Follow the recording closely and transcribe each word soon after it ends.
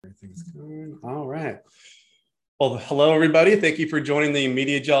Everything's going all right. Well, hello, everybody. Thank you for joining the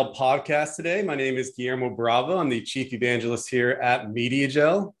Media Gel podcast today. My name is Guillermo Bravo. I'm the chief evangelist here at Media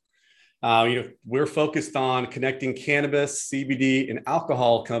Gel. We're focused on connecting cannabis, CBD, and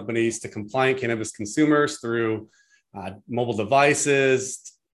alcohol companies to compliant cannabis consumers through mobile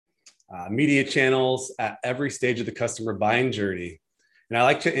devices, media channels at every stage of the customer buying journey. And I'd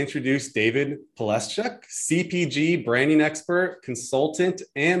like to introduce David Paleschuck, CPG branding expert, consultant,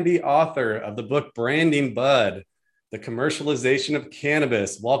 and the author of the book Branding Bud, The Commercialization of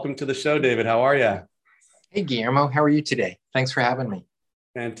Cannabis. Welcome to the show, David. How are you? Hey, Guillermo. How are you today? Thanks for having me.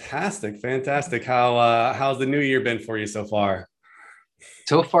 Fantastic. How's the new year been for you so far?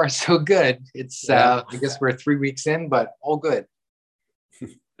 So far, so good. I guess we're 3 weeks in, but all good.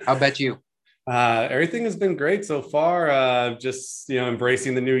 How about you? Everything has been great so far. Just,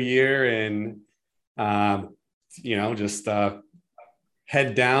 embracing the new year and,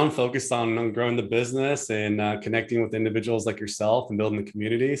 head down, focused on growing the business and connecting with individuals like yourself and building the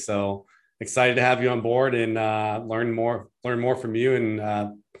community. So excited to have you on board and learn more from you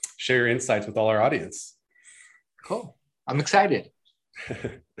and share your insights with all our audience. Cool. I'm excited.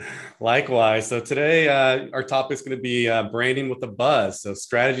 Likewise. So today, our topic is going to be branding with a buzz. So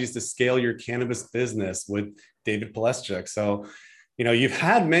strategies to scale your cannabis business with David Paleschuck. So, you've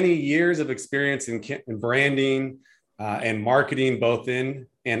had many years of experience in branding and marketing, both in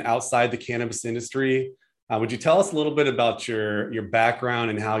and outside the cannabis industry. Would you tell us a little bit about your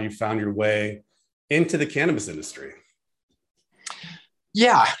background and how you found your way into the cannabis industry?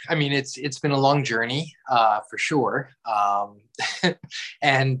 Yeah, I mean, it's been a long journey for sure.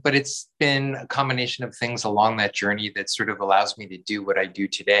 But it's been a combination of things along that journey that sort of allows me to do what I do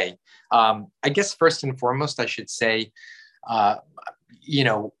today. I guess first and foremost, I should say,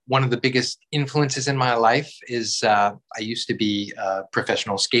 one of the biggest influences in my life is I used to be a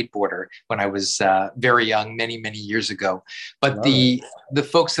professional skateboarder when I was very young, many, many years ago. But the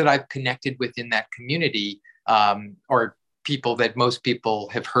folks that I've connected with in that community are people that most people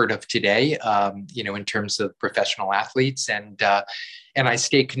have heard of today, in terms of professional athletes, and I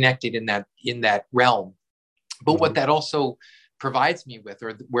stay connected in that realm. But what that also provides me with,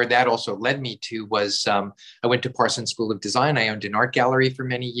 or where that also led me to, was I went to Parsons School of Design. I owned an art gallery for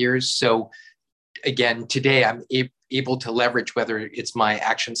many years. So again, today I'm able to leverage, whether it's my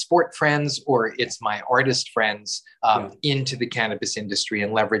action sport friends or it's my artist friends, into the cannabis industry,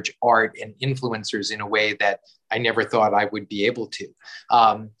 and leverage art and influencers in a way that I never thought I would be able to.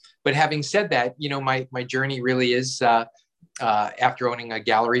 But having said that, my journey really is, after owning a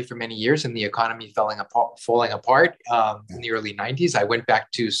gallery for many years and the economy falling apart in the early 90s, I went back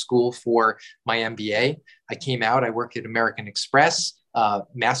to school for my MBA. I came out, I worked at American Express,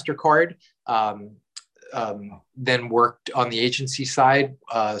 MasterCard, then worked on the agency side,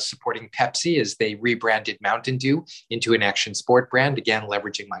 supporting Pepsi as they rebranded Mountain Dew into an action sport brand, again,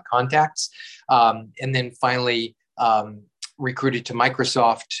 leveraging my contacts. And then finally recruited to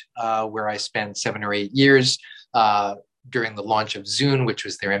Microsoft, where I spent 7 or 8 years during the launch of Zune, which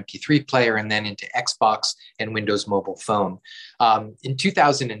was their MP3 player, and then into Xbox and Windows Mobile Phone. In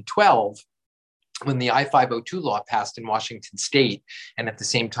 2012, when the I-502 law passed in Washington State, and at the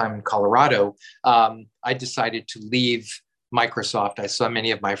same time in Colorado, I decided to leave Microsoft. I saw many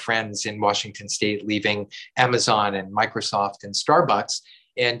of my friends in Washington State leaving Amazon and Microsoft and Starbucks,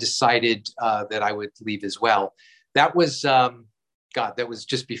 and decided that I would leave as well. That was, that was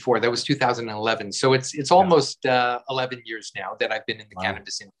just before. That was 2011. So it's almost 11 years now that I've been in the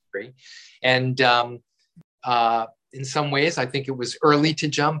cannabis industry. And in some ways, I think it was early to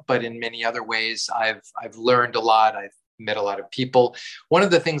jump, but in many other ways, I've learned a lot. I've met a lot of people. One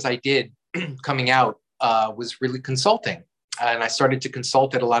of the things I did coming out was really consulting. And I started to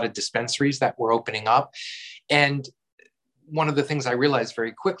consult at a lot of dispensaries that were opening up. And one of the things I realized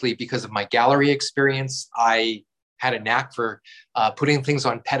very quickly, because of my gallery experience, I had a knack for putting things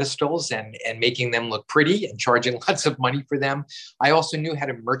on pedestals and making them look pretty and charging lots of money for them. I also knew how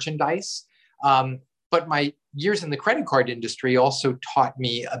to merchandise. But my years in the credit card industry also taught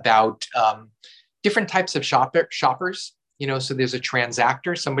me about different types of shoppers. So there's a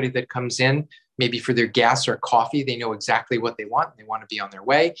transactor, somebody that comes in maybe for their gas or coffee. They know exactly what they want. They want to be on their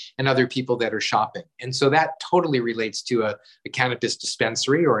way, and other people that are shopping. And so that totally relates to a cannabis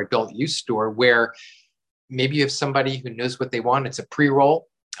dispensary or adult use store, where maybe you have somebody who knows what they want. It's a pre-roll.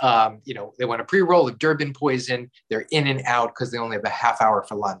 They want a pre-roll of Durban poison. They're in and out because they only have a half hour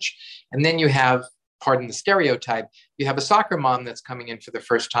for lunch. And then you have, pardon the stereotype, you have a soccer mom that's coming in for the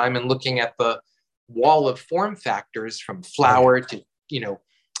first time and looking at the wall of form factors, from flour to,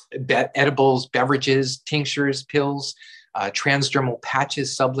 edibles, beverages, tinctures, pills, transdermal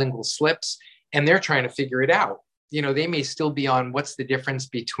patches, sublingual slips, and they're trying to figure it out. They may still be on what's the difference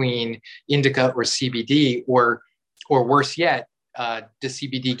between indica or CBD, or worse yet, does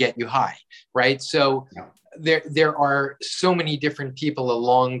CBD get you high, right? So there are so many different people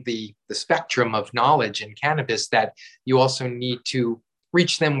along the spectrum of knowledge in cannabis that you also need to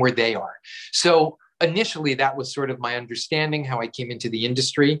reach them where they are. So initially, that was sort of my understanding, how I came into the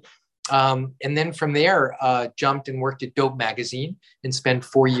industry. And then from there, jumped and worked at Dope Magazine and spent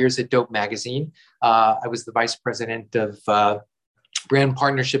 4 years at Dope Magazine. I was the vice president of brand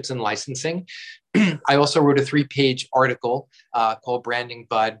partnerships and licensing. I also wrote a 3-page article called Branding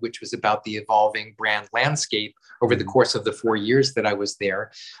Bud, which was about the evolving brand landscape over the course of the 4 years that I was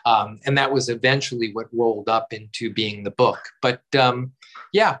there. And that was eventually what rolled up into being the book. But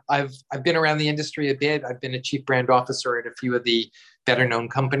yeah, I've been around the industry a bit. I've been a chief brand officer at a few of the better known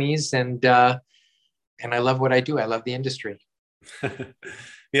companies, and I love what I do. I love the industry.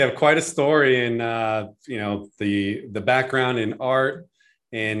 You have quite a story in the background in art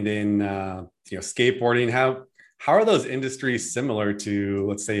and in skateboarding. How are those industries similar to,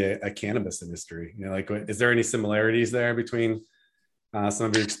 let's say, a cannabis industry? Is there any similarities there between some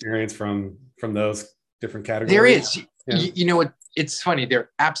of your experience from those different categories? There is. Yeah. It's funny.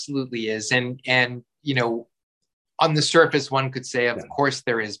 There absolutely is, and on the surface, one could say, of course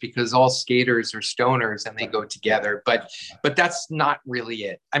there is, because all skaters are stoners and they go together. But that's not really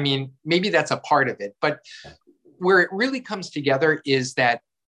it. I mean, maybe that's a part of it. But where it really comes together is that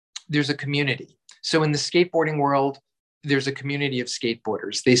there's a community. So in the skateboarding world, there's a community of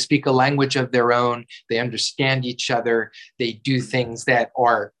skateboarders. They speak a language of their own. They understand each other. They do things that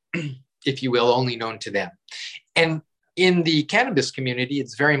are, if you will, only known to them. And in the cannabis community,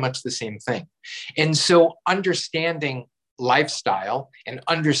 it's very much the same thing. And so understanding lifestyle and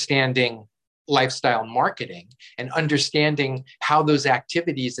understanding lifestyle marketing and understanding how those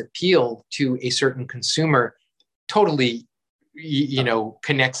activities appeal to a certain consumer totally,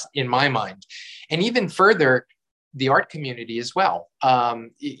 connects in my mind. And even further, the art community as well. I'll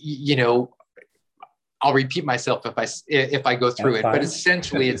repeat myself if I go through it, but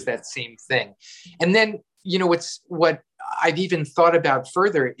essentially it's that same thing. And then, it's what I've even thought about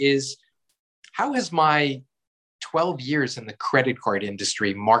further is, how has my 12 years in the credit card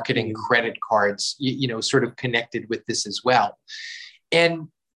industry, marketing credit cards, sort of connected with this as well? And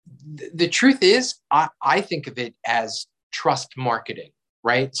the truth is, I think of it as trust marketing,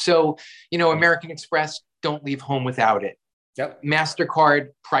 right? So, American Express, don't leave home without it. Yep. MasterCard,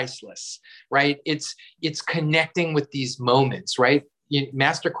 priceless, right? It's connecting with these moments, right?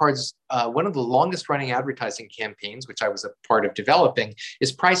 MasterCard's one of the longest running advertising campaigns, which I was a part of developing,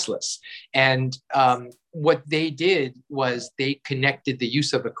 is priceless. And what they did was they connected the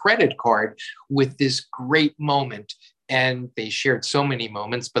use of a credit card with this great moment. And they shared so many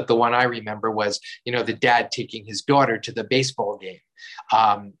moments, but the one I remember was, the dad taking his daughter to the baseball game,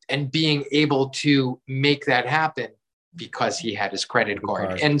 and being able to make that happen because he had his credit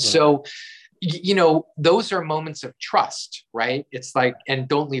card. And so, those are moments of trust, right? It's like, and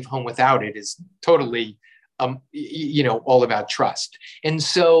don't leave home without it is totally, all about trust. And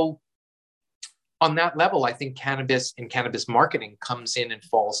so on that level, I think cannabis and cannabis marketing comes in and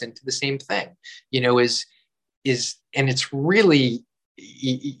falls into the same thing, and it's really,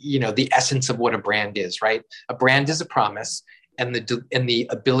 the essence of what a brand is, right? A brand is a promise and the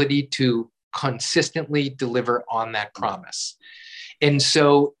ability to consistently deliver on that promise. And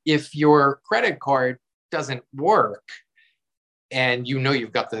so if your credit card doesn't work and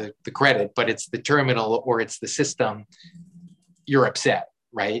you've got the credit, but it's the terminal or it's the system, you're upset,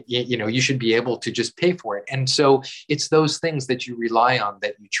 right? You should be able to just pay for it. And so it's those things that you rely on,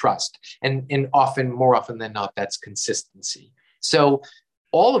 that you trust. And more often than not, that's consistency. So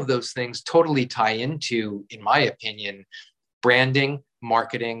all of those things totally tie into, in my opinion, branding,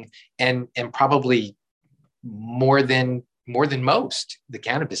 marketing, and probably more than most, the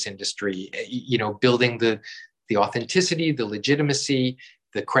cannabis industry, building the authenticity, the legitimacy,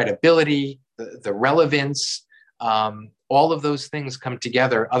 the credibility, the relevance, all of those things come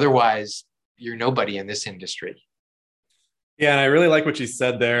together. Otherwise, you're nobody in this industry. Yeah, and I really like what you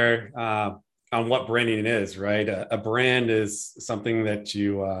said there on what branding is, right? A brand is something that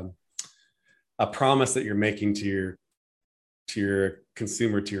a promise that you're making to your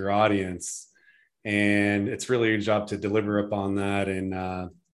consumer, to your audience. And it's really your job to deliver upon that. And,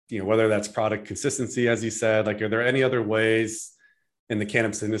 whether that's product consistency, as you said, are there any other ways in the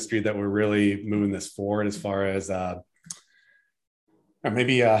cannabis industry that we're really moving this forward as far as Or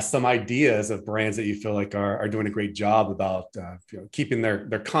maybe some ideas of brands that you feel like are doing a great job about keeping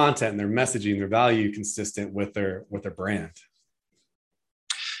their content and their messaging, their value consistent with their brand.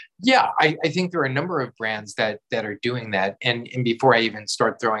 Yeah, I think there are a number of brands that are doing that. And before I even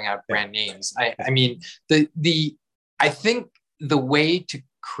start throwing out brand names, I mean, I think the way to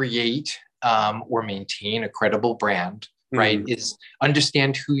create or maintain a credible brand, right, is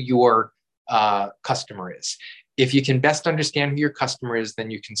understand who your customer is. If you can best understand who your customer is, then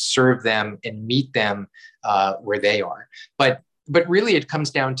you can serve them and meet them where they are. But really, it comes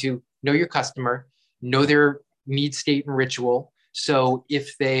down to know your customer, know their need, state, and ritual. So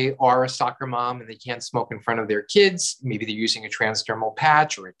if they are a soccer mom and they can't smoke in front of their kids, maybe they're using a transdermal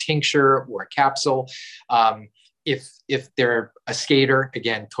patch or a tincture or a capsule. If they're a skater,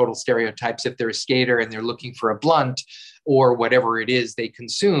 again, total stereotypes, if they're a skater and they're looking for a blunt or whatever it is they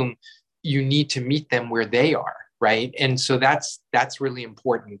consume, you need to meet them where they are, right? And so that's really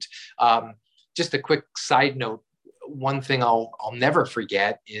important. Just a quick side note, one thing I'll never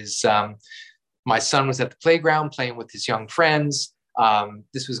forget is my son was at the playground playing with his young friends.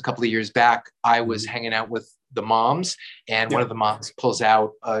 This was a couple of years back. I was hanging out with the moms, and one of the moms pulls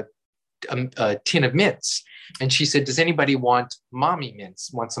out a tin of mints. And she said, "Does anybody want mommy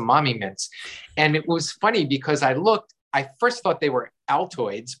mints? Want some mommy mints?" And it was funny because I first thought they were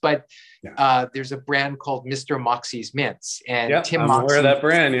Altoids, but there's a brand called Mr. Moxie's Mints. And Tim Moxie, aware of that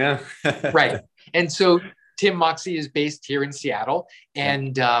brand, yeah. Right. And so Tim Moxie is based here in Seattle.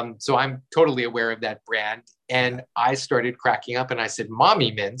 And so I'm totally aware of that brand. And I started cracking up and I said,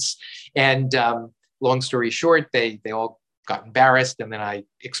 "Mommy mints." And long story short, they all got embarrassed. And then I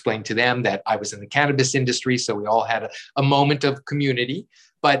explained to them that I was in the cannabis industry. So we all had a moment of community.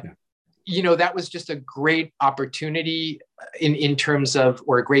 But, that was just a great opportunity in terms of,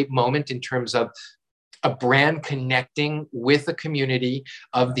 or a great moment in terms of a brand connecting with a community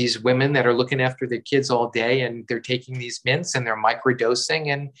of these women that are looking after their kids all day, and they're taking these mints and they're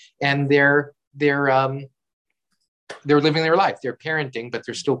microdosing and they're living their life. They're parenting, but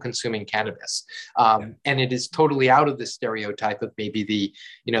they're still consuming cannabis. And it is totally out of the stereotype of maybe the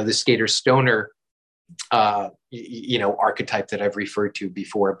skater stoner archetype that I've referred to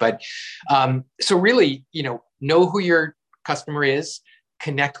before. But so really, know who your customer is,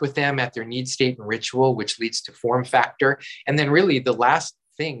 connect with them at their need, state, and ritual, which leads to form factor. And then really the last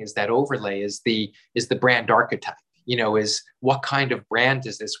thing is that overlay is the brand archetype, is what kind of brand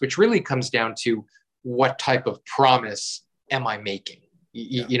is this, which really comes down to what type of promise am I making?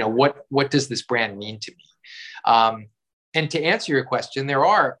 What does this brand mean to me? And to answer your question, there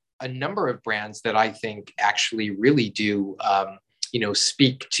are a number of brands that I think actually really do,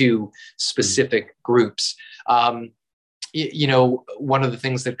 speak to specific groups. One of the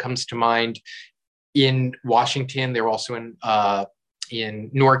things that comes to mind in Washington, they're also in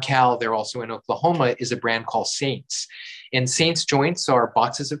NorCal, they're also in Oklahoma, is a brand called Saints. And Saints joints are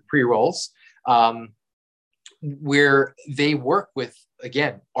boxes of pre-rolls where they work with,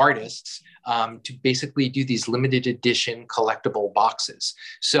 again, artists to basically do these limited edition collectible boxes.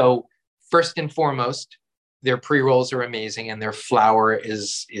 So first and foremost, their pre-rolls are amazing, and their flower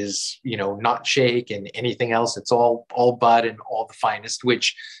is not shake and anything else. It's all bud and all the finest,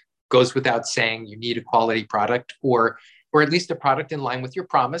 which goes without saying. You need a quality product, or at least a product in line with your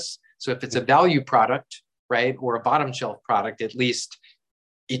promise. So if it's a value product, right, or a bottom shelf product, at least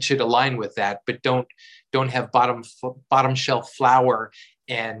it should align with that. But don't have bottom shelf flower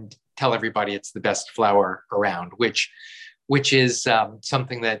and tell everybody it's the best flower around, which is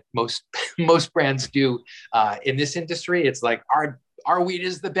something that most brands do in this industry. It's like our weed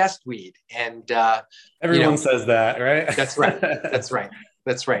is the best weed, and everyone says that, right? That's right.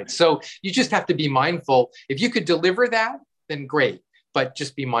 That's right. So you just have to be mindful. If you could deliver that, then great, but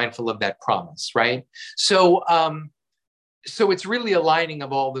just be mindful of that promise, right? So so it's really aligning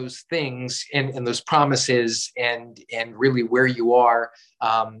of all those things and those promises and really where you are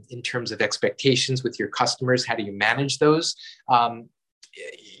in terms of expectations with your customers. How do you manage those? That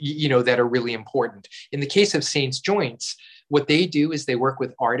are really important. In the case of Saints Joints, what they do is they work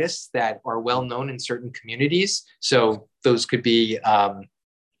with artists that are well known in certain communities. So those could be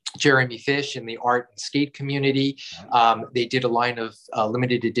Jeremy Fish in the art and skate community. They did a line of 12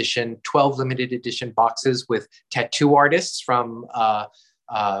 limited edition boxes with tattoo artists from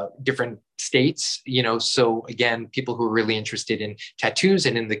different states, so again, people who are really interested in tattoos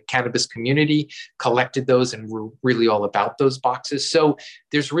and in the cannabis community collected those and were really all about those boxes. So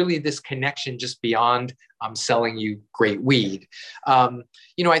there's really this connection just beyond selling you great weed.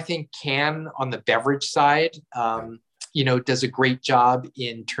 I think Can on the beverage side, does a great job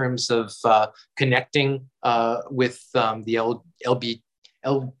in terms of connecting with the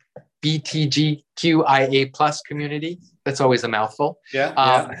LBTGQIA plus community. That's always a mouthful.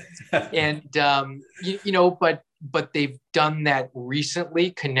 Yeah. But they've done that recently,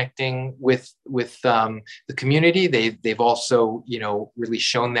 connecting with the community. They've also, really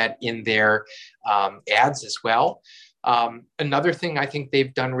shown that in their ads as well. Another thing I think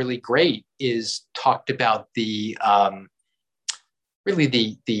they've done really great is talked about the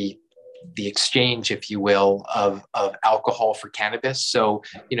exchange, if you will, of alcohol for cannabis. So,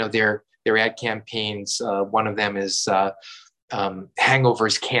 their ad campaigns, one of them is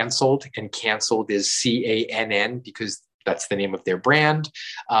Hangovers Canceled, and canceled is CANN because that's the name of their brand.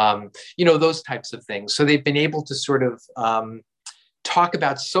 Those types of things. So they've been able to sort of talk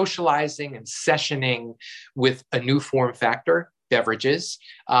about socializing and sessioning with a new form factor, beverages,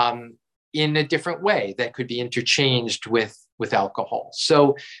 in a different way that could be interchanged with alcohol.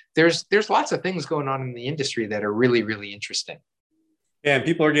 So there's lots of things going on in the industry that are really, really interesting. Yeah, and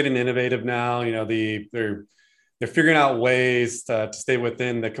people are getting innovative now. They're figuring out ways to stay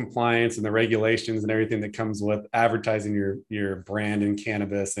within the compliance and the regulations and everything that comes with advertising your brand in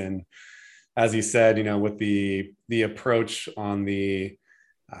cannabis. And as you said, with the approach on the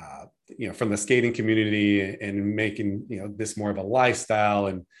from the skating community and making this more of a lifestyle,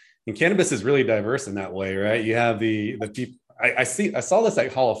 and cannabis is really diverse in that way, right? You have the people. I saw this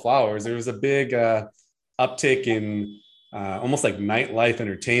at Hall of Flowers. There was a big uptick in almost like nightlife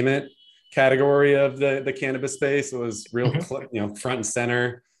entertainment category of the cannabis space. It was real, front and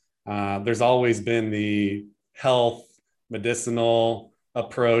center. There's always been the health medicinal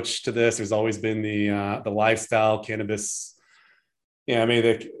approach to this. There's always been the lifestyle cannabis.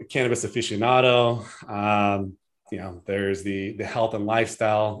 The cannabis aficionado. There's the health and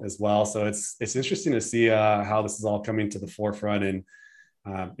lifestyle as well. So it's interesting to see how this is all coming to the forefront. And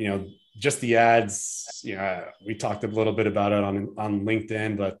just the ads. We talked a little bit about it on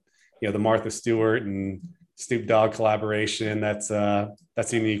LinkedIn, but the Martha Stewart and Snoop Dogg collaboration, that's a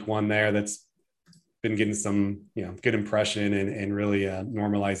unique one there that's been getting some good impression and really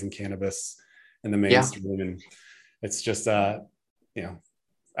normalizing cannabis in the mainstream. Yeah. And it's just as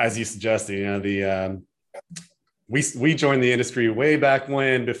you suggested, we joined the industry way back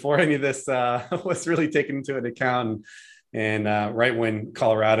when, before any of this was really taken into account, and right when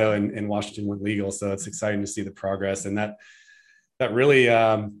Colorado and Washington went legal. So it's exciting to see the progress, and that really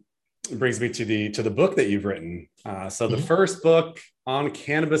brings me to the book that you've written. So the first book on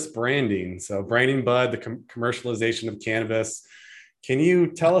cannabis branding. So Branding Bud, the commercialization of cannabis. Can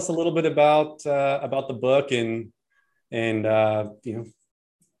you tell us a little bit about the book and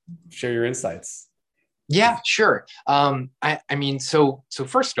share your insights? Yeah, sure. So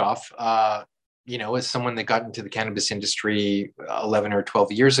first off, as someone that got into the cannabis industry 11 or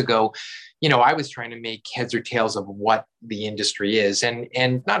 12 years ago, I was trying to make heads or tails of what the industry is.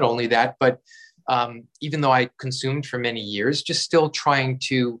 And not only that, but even though I consumed for many years, just still trying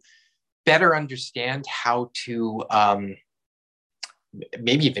to better understand how to,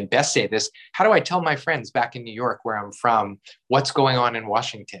 maybe even best say this, how do I tell my friends back in New York, where I'm from, what's going on in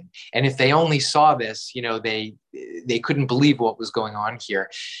Washington? And if they only saw this, they couldn't believe what was going on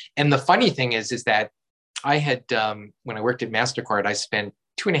here. And the funny thing is that I had, when I worked at MasterCard, I spent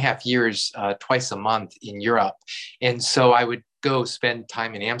 2.5 years, twice a month in Europe. And so I would go spend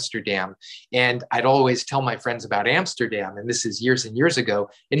time in Amsterdam, and I'd always tell my friends about Amsterdam. And this is years and years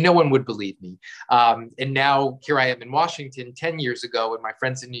ago, and no one would believe me. And now here I am in Washington 10 years ago, and my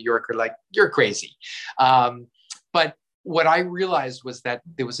friends in New York are like, you're crazy. But what I realized was that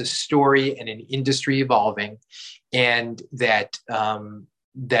there was a story and an industry evolving, and that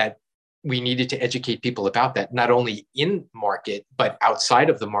we needed to educate people about that, not only in market, but outside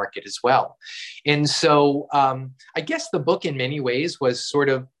of the market as well. And so I guess the book in many ways was sort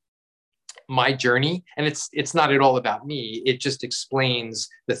of my journey, and it's not at all about me. It just explains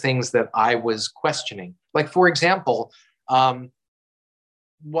the things that I was questioning. Like, for example,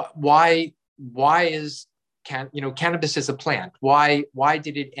 why is cannabis is a plant? Why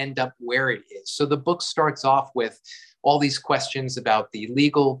did it end up where it is? So the book starts off with all these questions about the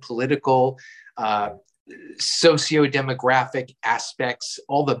legal, political, socio-demographic aspects,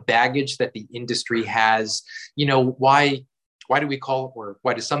 all the baggage that the industry has. Why do we call it, or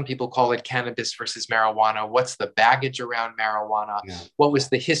why do some people call it cannabis versus marijuana? What's the baggage around marijuana? Yeah. What was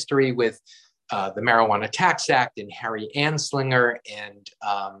the history with the Marijuana Tax Act and Harry Anslinger and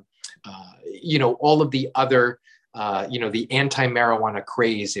all of the other, the anti-marijuana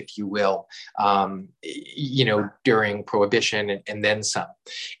craze, if you will, during Prohibition and then some.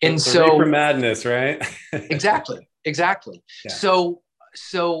 And the so Reefer Madness, right? Exactly. Yeah. So,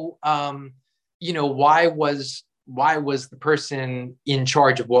 why why was the person in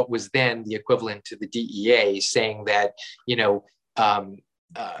charge of what was then the equivalent to the DEA saying that,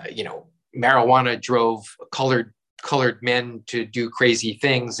 marijuana drove colored men to do crazy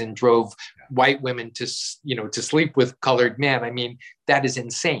things and drove white women to sleep with colored men? I mean, that is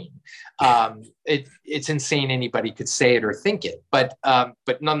insane. It's insane anybody could say it or think it, but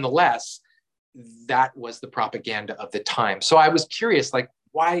nonetheless, that was the propaganda of the time. So I was curious, like,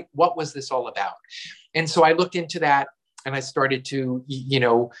 what was this all about? And so I looked into that, and I started to,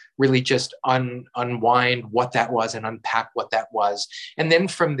 really just unwind what that was and unpack what that was. And then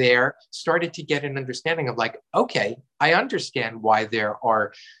from there, started to get an understanding of like, okay, I understand why there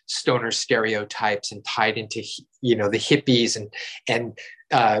are stoner stereotypes and tied into, the hippies and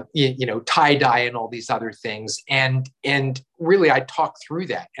tie-dye and all these other things. And really, I talked through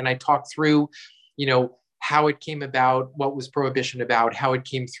that. And I talked through, how it came about, what was Prohibition about, how it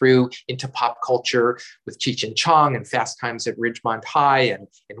came through into pop culture with Cheech and Chong and Fast Times at Ridgemont High and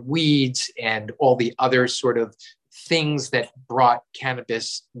Weeds and all the other sort of things that brought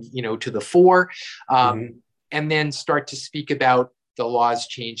cannabis, to the fore. And then start to speak about the laws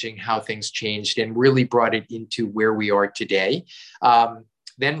changing, how things changed, and really brought it into where we are today.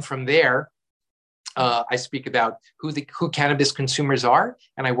 Then from there, I speak about who cannabis consumers are,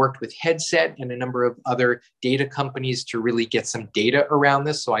 and I worked with Headset and a number of other data companies to really get some data around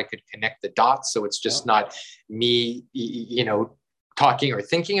this, so I could connect the dots. So it's just not me, talking or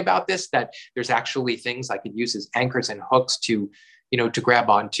thinking about this. That there's actually things I could use as anchors and hooks to grab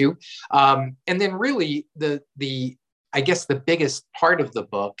onto. And then really I guess the biggest part of the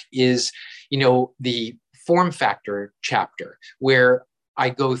book is, the form factor chapter, where I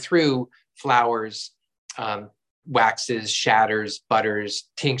go through flowers, waxes, shatters, butters,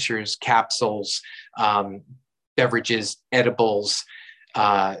 tinctures, capsules, beverages, edibles,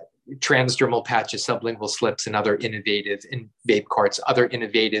 transdermal patches, sublingual slips, and other innovative, in vape carts, other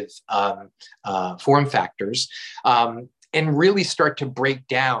innovative form factors, and really start to break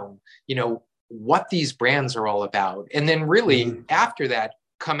down, what these brands are all about. And then really after that,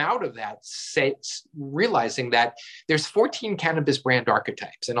 come out of that realizing that there's 14 cannabis brand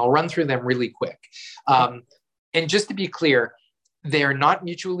archetypes, and I'll run through them really quick. And just to be clear, they are not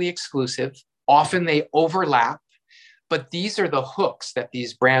mutually exclusive. Often they overlap, but these are the hooks that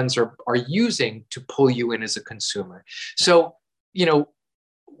these brands are using to pull you in as a consumer. So,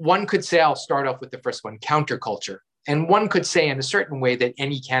 one could say, I'll start off with the first one, counterculture. And one could say in a certain way that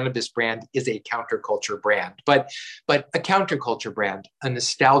any cannabis brand is a counterculture brand, but a counterculture brand, a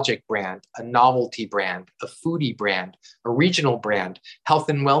nostalgic brand, a novelty brand, a foodie brand, a regional brand, health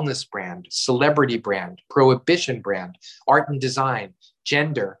and wellness brand, celebrity brand, prohibition brand, art and design,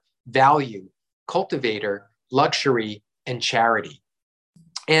 gender, value, cultivator, luxury, and charity.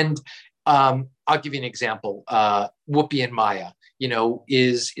 And I'll give you an example. Whoopi and Maya,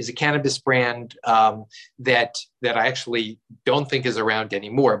 is a cannabis brand that I actually don't think is around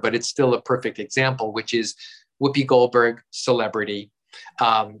anymore, but it's still a perfect example, which is Whoopi Goldberg, celebrity,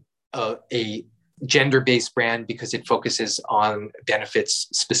 a gender-based brand because it focuses on benefits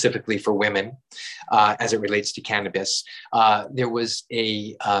specifically for women as it relates to cannabis. There was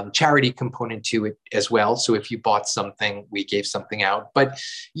a charity component to it as well. So if you bought something, we gave something out. But,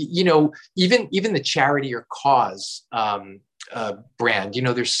 even the charity or cause brand,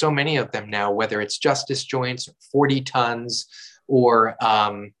 there's so many of them now, whether it's Justice Joints, or 40 Tons, or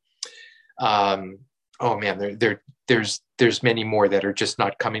there's many more that are just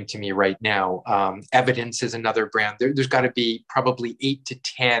not coming to me right now. Evidence is another brand. There's got to be probably 8 to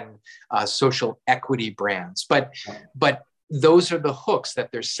 10 social equity brands, but those are the hooks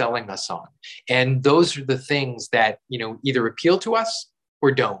that they're selling us on, and those are the things that either appeal to us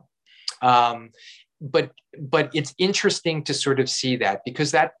or don't. But it's interesting to sort of see that,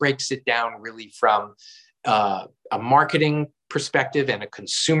 because that breaks it down really from a marketing perspective and a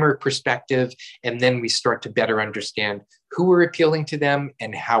consumer perspective. And then we start to better understand who we're appealing to them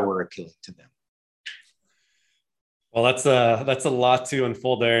and how we're appealing to them. Well, that's a lot to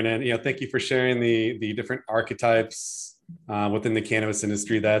unfold there. And thank you for sharing the different archetypes within the cannabis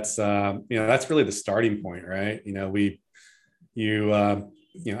industry. That's really the starting point, right?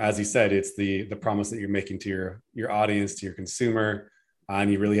 As you said, it's the promise that you're making to your audience, to your consumer, and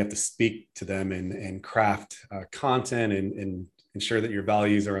you really have to speak to them and craft content and ensure that your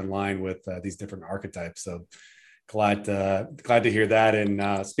values are in line with these different archetypes. So glad to hear that.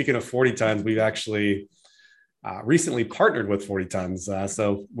 And speaking of 40 Tons, we've actually recently partnered with 40 Tons.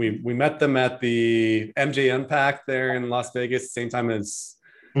 So we met them at the MJ Unpack there in Las Vegas, same time as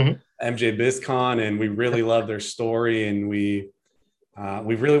MJ BizCon, and we really love their story. And we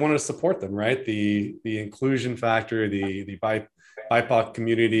we really wanted to support them, right? The inclusion factor, the BIPOC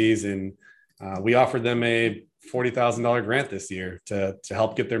communities, and we offered them a $40,000 grant this year to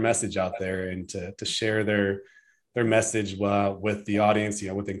help get their message out there and to share their message with the audience,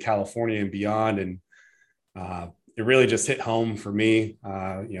 within California and beyond. And it really just hit home for me,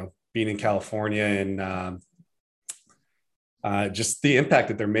 being in California and just the impact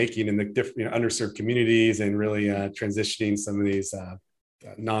that they're making in the different underserved communities, and really transitioning some of these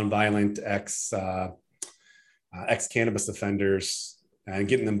nonviolent ex-cannabis offenders and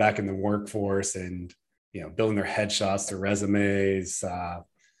getting them back in the workforce, and building their headshots, their resumes,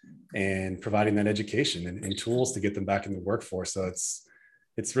 and providing that education and tools to get them back in the workforce. So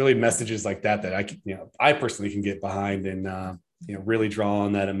it's really messages like that I personally can get behind, and really draw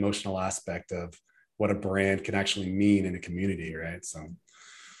on that emotional aspect of what a brand can actually mean in a community, right? So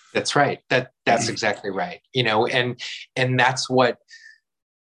that's right. That's exactly right. And that's what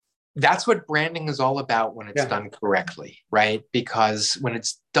branding is all about when it's done correctly, right? Because when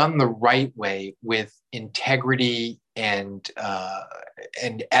it's done the right way, with integrity and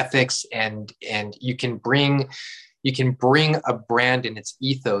ethics, and you can bring a brand and its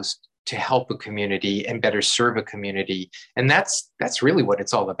ethos to help a community and better serve a community. And that's really what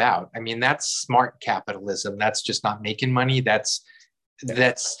it's all about. I mean, that's smart capitalism. That's just not making money. That's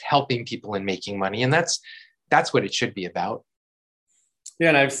helping people in making money. And that's what it should be about. Yeah.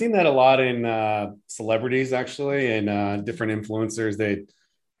 And I've seen that a lot in celebrities, actually, and different influencers.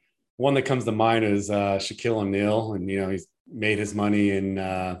 One that comes to mind is Shaquille O'Neal. And, he's made his money in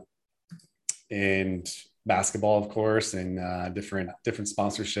basketball, of course, and different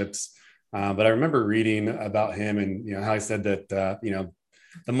sponsorships. But I remember reading about him, and how he said that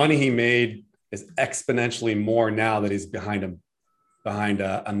the money he made is exponentially more now that he's behind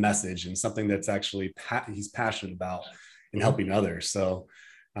a message and something that's actually he's passionate about and helping others. So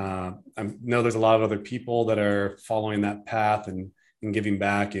I know there's a lot of other people that are following that path and giving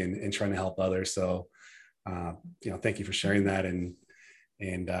back and trying to help others. So thank you for sharing that, and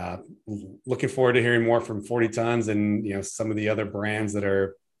looking forward to hearing more from 40 Tons and some of the other brands that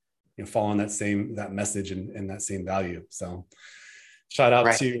are following that message and that same value. So shout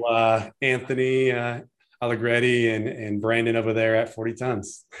out to Anthony Allegretti and Brandon over there at 40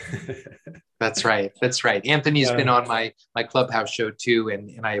 Tons. That's right. Anthony's been on my Clubhouse show too,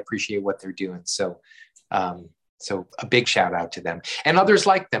 and I appreciate what they're doing. So so a big shout out to them and others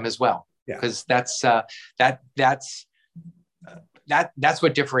like them as well, because that's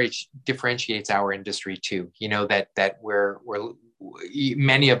what differentiates our industry too. That we're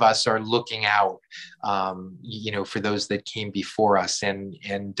many of us are looking out, for those that came before us, and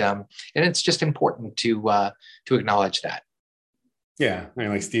it's just important to acknowledge that. Yeah, I mean,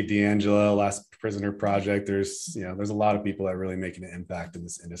 like Steve D'Angelo, Last Prisoner Project. There's a lot of people that are really making an impact in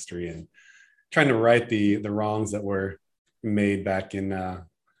this industry and trying to right the wrongs that were made back in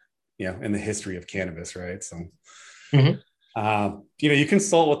in the history of cannabis, right? So. Mm-hmm. You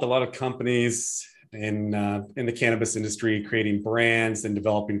consult with a lot of companies in the cannabis industry, creating brands and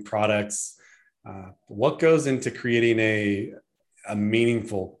developing products. What goes into creating a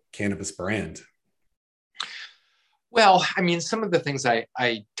meaningful cannabis brand? Well, I mean, some of the things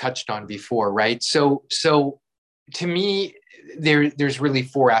I touched on before, right? So to me, there's really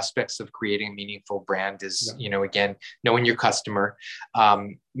four aspects of creating a meaningful brand is, again, knowing your customer,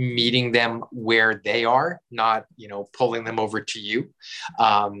 meeting them where they are, not, pulling them over to you.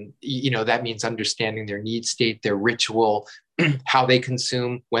 That means understanding their need state, their ritual, how they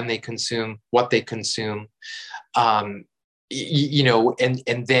consume, when they consume, what they consume. And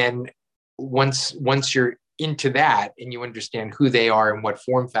then once you're into that and you understand who they are and what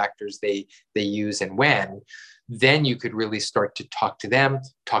form factors they use and when, then you could really start to talk to them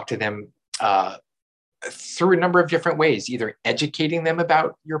through a number of different ways, either educating them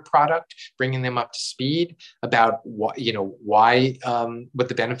about your product, bringing them up to speed about what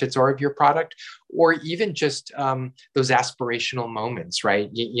the benefits are of your product, or even just those aspirational moments, right?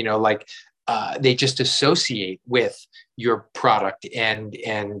 They just associate with your product and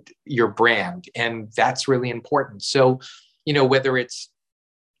your brand, and that's really important. So, whether it's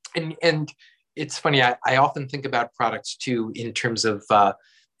and it's funny, I often think about products too in terms of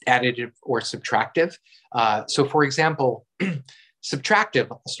additive or subtractive. So, for example, subtractive.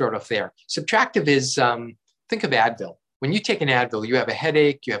 I'll start off there. Subtractive is think of Advil. When you take an Advil, you have a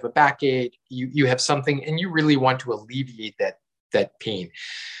headache, you have a backache, you have something, and you really want to alleviate that pain.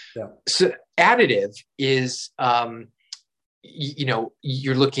 Yeah. So additive is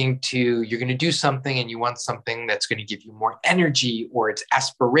you're going to do something and you want something that's going to give you more energy, or it's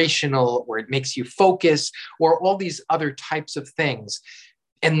aspirational, or it makes you focus, or all these other types of things.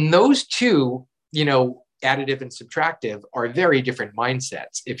 And those two, additive and subtractive, are very different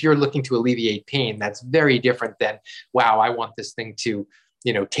mindsets. If you're looking to alleviate pain, that's very different than, wow, I want this thing to,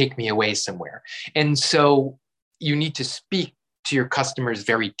 take me away somewhere. And so you need to speak to your customers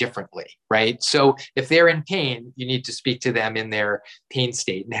very differently, right? So if they're in pain, you need to speak to them in their pain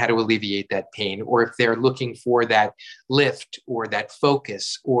state and how to alleviate that pain. Or if they're looking for that lift or that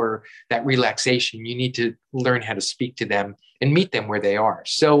focus or that relaxation, you need to learn how to speak to them and meet them where they are.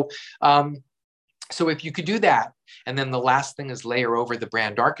 So if you could do that, and then the last thing is layer over the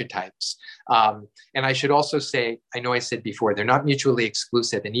brand archetypes. And I should also say, I know I said before, they're not mutually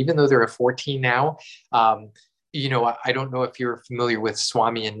exclusive. And even though there are 14 now, I don't know if you're familiar with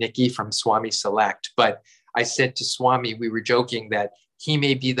Swami and Nikki from Swami Select, but I said to Swami, we were joking that he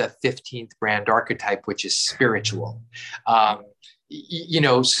may be the 15th brand archetype, which is spiritual.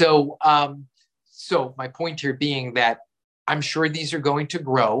 So my point here being that I'm sure these are going to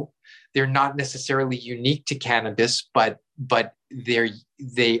grow. They're not necessarily unique to cannabis, but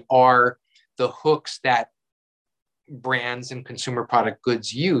they are the hooks that brands and consumer product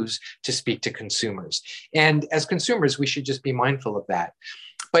goods use to speak to consumers. And as consumers, we should just be mindful of that.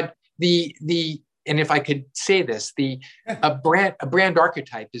 But and if I could say this, a brand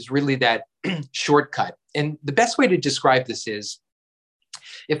archetype is really that shortcut. And the best way to describe this is,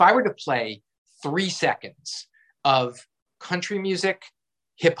 if I were to play 3 seconds of country music,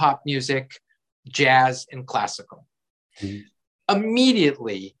 hip hop music, jazz, and classical,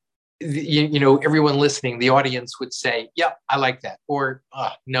 immediately, everyone listening, the audience would say, yep, I like that. Or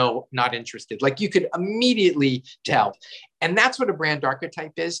no, not interested. Like, you could immediately tell. And that's what a brand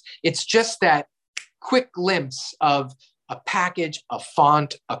archetype is. It's just that quick glimpse of a package, a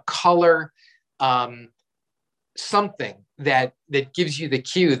font, a color, something that gives you the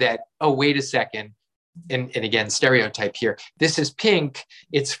cue that, oh, wait a second. And again, stereotype here. This is pink.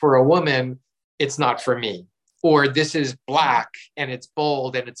 It's for a woman. It's not for me. Or this is black and it's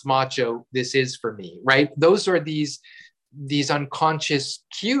bold and it's macho. This is for me, right? Those are these unconscious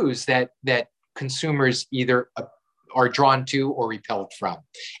cues that consumers either are drawn to or repelled from.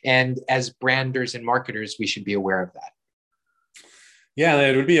 And as branders and marketers, we should be aware of that. Yeah,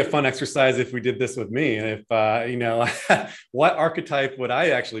 it would be a fun exercise if we did this with me. If, what archetype would I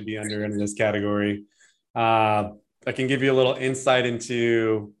actually be under in this category? I can give you a little insight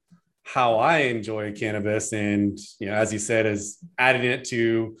into how I enjoy cannabis. And, as you said, is adding it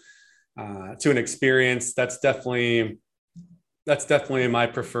to an experience. That's definitely my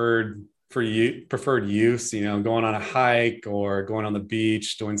preferred use, going on a hike or going on the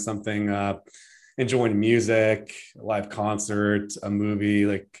beach, doing something, enjoying music, a live concert, a movie,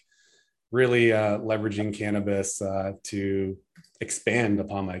 like really leveraging cannabis to expand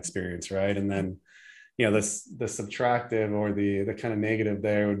upon my experience, right? And then, the subtractive or the kind of negative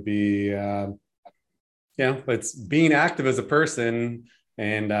there would be, it's being active as a person.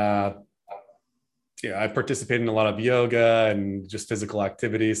 And I participate in a lot of yoga and just physical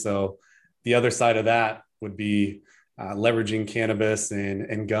activity. So the other side of that would be leveraging cannabis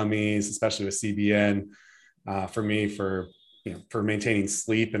and gummies, especially with CBN, for me, for maintaining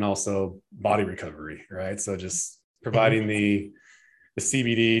sleep and also body recovery, right? So just providing the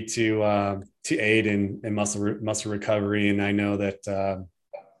CBD to aid in muscle recovery. And I know that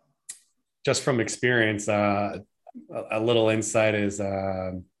just from experience, a little insight is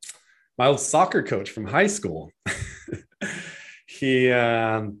my old soccer coach from high school. He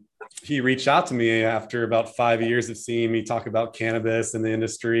reached out to me after about 5 years of seeing me talk about cannabis in the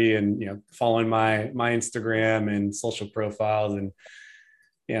industry and, following my Instagram and social profiles. And,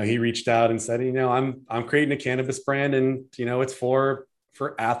 he reached out and said, I'm creating a cannabis brand, and, it's for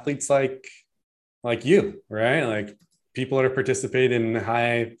athletes like you, right? Like people that are participating in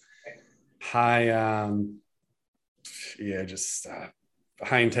high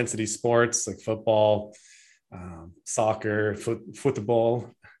intensity sports like football, soccer, football.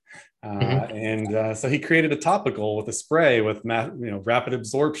 So he created a topical with a spray with rapid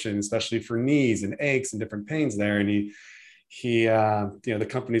absorption, especially for knees and aches and different pains there. And he the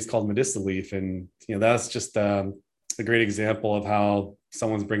company's called Medicaleaf, and that's just a great example of how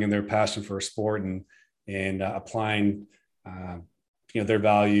someone's bringing their passion for a sport and applying their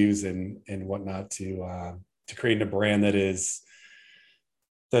values and whatnot to creating a brand that is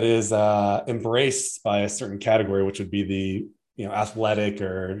embraced by a certain category, which would be the athletic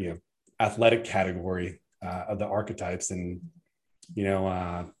or athletic category of the archetypes. And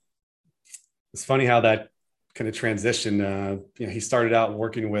it's funny how that kind of transition. He started out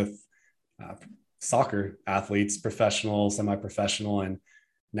working with soccer athletes, professional, semi-professional, and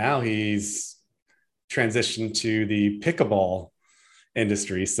now he's transitioned to the pickleball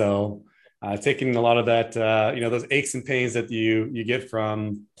industry. So taking a lot of that, those aches and pains that you get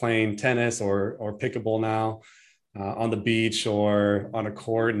from playing tennis or pickleball now on the beach or on a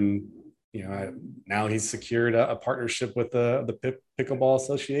court, and now he's secured a partnership with the Pickleball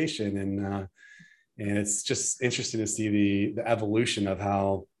Association, and it's just interesting to see the evolution of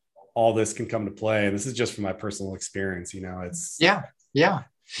how all this can come to play. And this is just from my personal experience. It's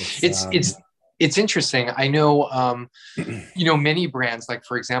it's interesting. I know, many brands, like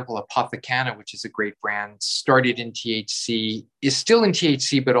for example, Apothecana, which is a great brand, started in THC, is still in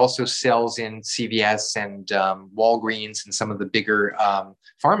THC, but also sells in CVS and Walgreens and some of the bigger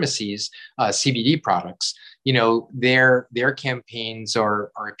pharmacies, CBD products. Their campaigns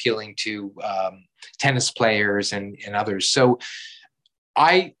are appealing to tennis players and others. So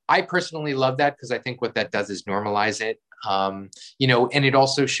I personally love that, because I think what that does is normalize it. And it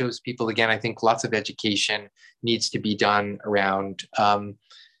also shows people, again, I think lots of education needs to be done around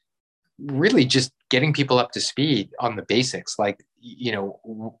really just getting people up to speed on the basics, like,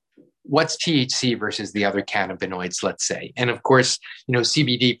 what's THC versus the other cannabinoids, let's say. And of course,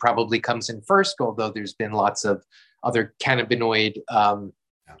 CBD probably comes in first, although there's been lots of other cannabinoid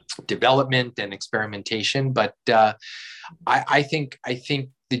development and experimentation. But I think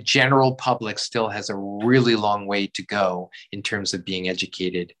the general public still has a really long way to go in terms of being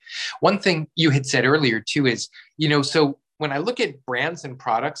educated. One thing you had said earlier too is, so when I look at brands and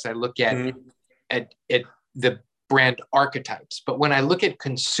products, I look at the brand archetypes. But when I look at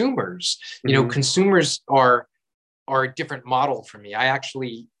consumers, consumers are a different model for me.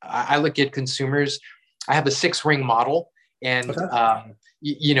 I look at consumers. I have a 6-ring model, and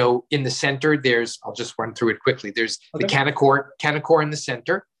in the center, I'll just run through it quickly. There's the Cannacore in the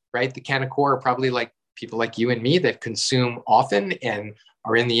center, right? The Cannacore are probably like people like you and me that consume often and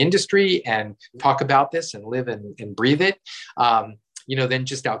are in the industry and talk about this and live and breathe it. Then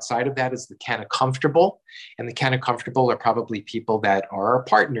just outside of that is the Canna Comfortable, and the Canna Comfortable are probably people that are our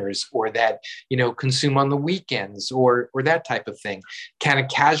partners or that, consume on the weekends or that type of thing. Canna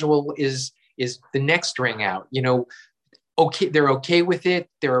Casual is the next ring out, okay, they're okay with it.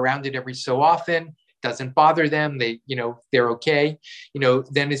 They're around it every so often. Doesn't bother them. They're okay.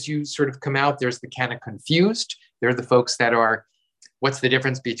 Then as you sort of come out, there's the Canna Confused. They're the folks that are, what's the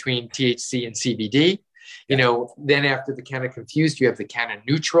difference between THC and CBD? Then after the Canna Confused, you have the Canna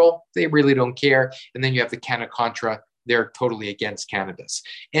Neutral. They really don't care. And then you have the Canna Contra. They're totally against cannabis.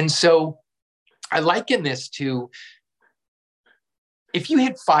 And so I liken this to, if you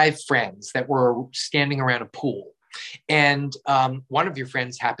had 5 friends that were standing around a pool, and one of your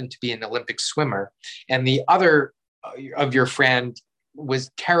friends happened to be an Olympic swimmer, and the other of your friend was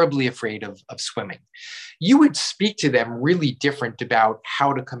terribly afraid of swimming, you would speak to them really different about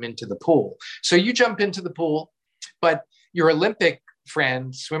how to come into the pool. So you jump into the pool, but your Olympic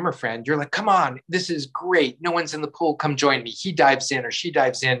friend, swimmer friend, you're like, come on, this is great. No one's in the pool. Come join me. He dives in or she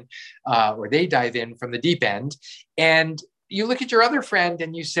dives in, or they dive in from the deep end. And you look at your other friend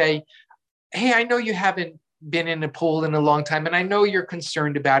and you say, hey, I know you haven't been in a pool in a long time, and I know you're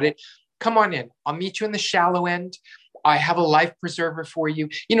concerned about it. Come on in. I'll meet you in the shallow end. I have a life preserver for you.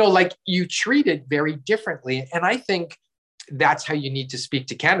 Like, you treat it very differently. And I think that's how you need to speak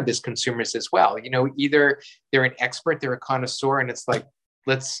to cannabis consumers as well. Either they're an expert, they're a connoisseur, and it's like,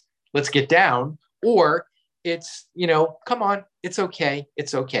 let's get down, or it's, come on, it's okay.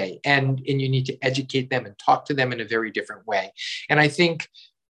 It's okay. And you need to educate them and talk to them in a very different way. And I think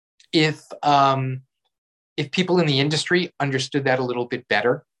if people in the industry understood that a little bit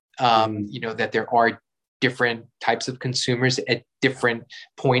better, that there are different types of consumers at different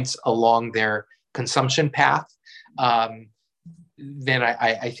points along their consumption path, then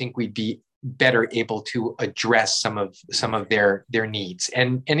I think we'd be better able to address some of their needs.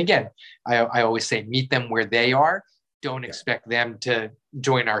 And again, I always say, meet them where they are. Don't expect them to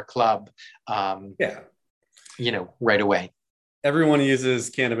join our club, right away. Everyone uses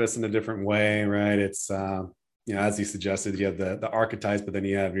cannabis in a different way, right? It's, as you suggested, you have the archetypes, but then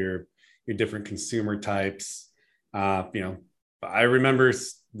you have your different consumer types. I remember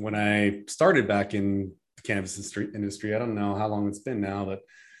when I started back in the cannabis industry, I don't know how long it's been now, but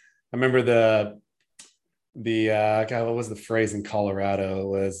I remember what was the phrase in Colorado? It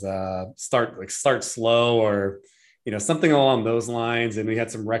was start slow, or something along those lines. And we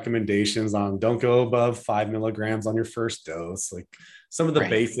had some recommendations on don't go above 5 milligrams on your first dose, like some of the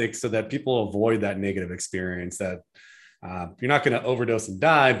basics, so that people avoid that negative experience, that you're not going to overdose and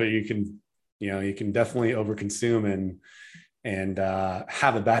die, but you can you can definitely overconsume and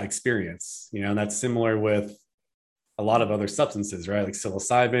have a bad experience. And that's similar with a lot of other substances, right? Like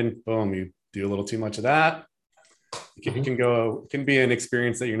psilocybin, boom, you do a little too much of that. It can be an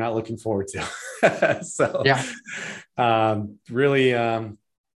experience that you're not looking forward to. So Yeah. Really,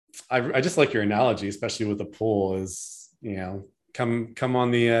 I just like your analogy, especially with the pool is, come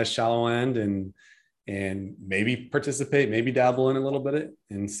on the shallow end and maybe participate, maybe dabble in a little bit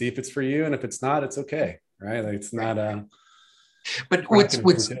and see if it's for you. And if it's not, it's okay. Right. Like it's not, but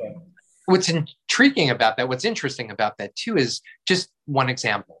what's intriguing about that, what's interesting about that too, is just one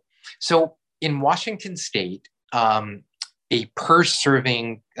example. So in Washington State, a per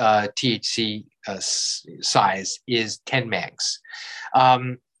serving THC size is 10 megs.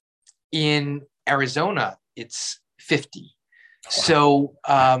 In Arizona, it's 50. So,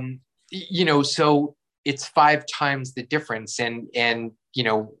 so it's 5 times the difference. And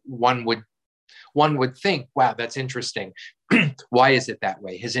one would think, wow, that's interesting. Why is it that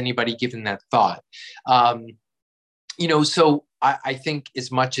way? Has anybody given that thought? So I think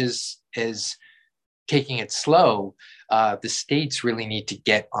as much as taking it slow, the states really need to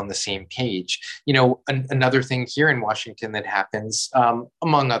get on the same page. Another thing here in Washington that happens,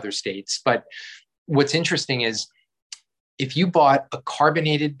 among other states, but what's interesting is if you bought a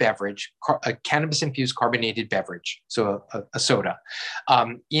carbonated beverage, a cannabis-infused carbonated beverage, so a soda,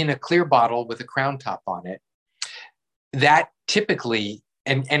 in a clear bottle with a crown top on it, that typically,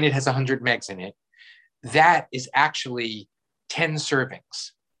 and it has 100 megs in it, that is actually 10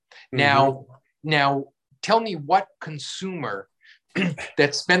 servings. Now, tell me what consumer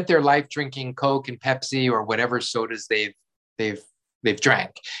that spent their life drinking Coke and Pepsi or whatever sodas they've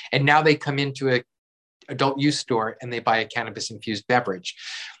drank, and now they come into a adult use store and they buy a cannabis infused beverage.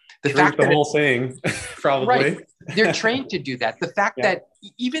 Drink the whole thing, probably. Right, they're trained to do that. The fact that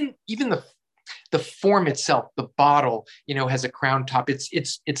even the form itself, the bottle, has a crown top.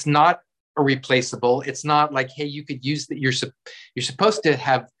 It's not a replaceable. It's not like, hey, you could use that. You're supposed to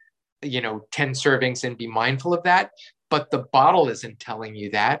have 10 servings and be mindful of that, but the bottle isn't telling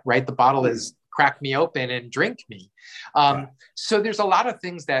you that, right? The bottle is crack me open and drink me. So there's a lot of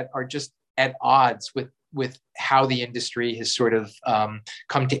things that are just at odds with how the industry has sort of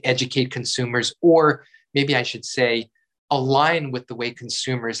come to educate consumers, or maybe I should say align with the way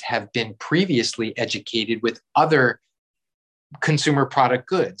consumers have been previously educated with other consumer product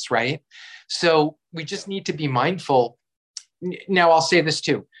goods, right? So we just need to be mindful. Now, I'll say this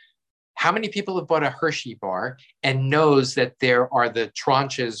too. How many people have bought a Hershey bar and knows that there are the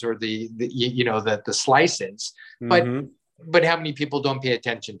tranches or the slices, but how many people don't pay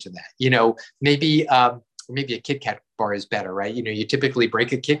attention to that? Maybe a Kit Kat bar is better, right? You typically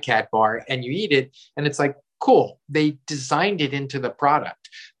break a Kit Kat bar and you eat it and it's like, cool, they designed it into the product.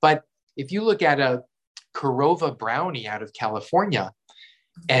 But if you look at a Corova brownie out of California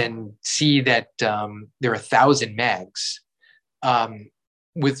and see that there are 1,000 megs,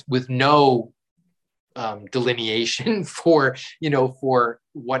 with no delineation for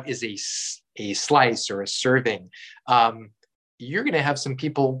what is a slice or a serving, you're going to have some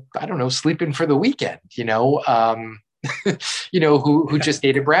people, I don't know, sleeping for the weekend, who just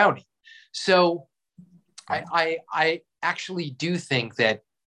ate a brownie. So I actually do think that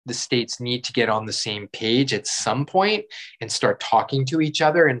the states need to get on the same page at some point and start talking to each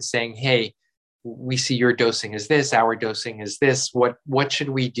other and saying, hey, we see your dosing is this, our dosing is this. What should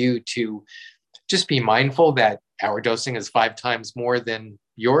we do to just be mindful that our dosing is 5 times more than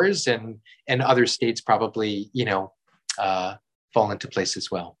yours, and other states probably, fall into place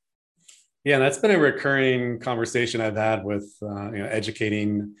as well. Yeah, that's been a recurring conversation I've had with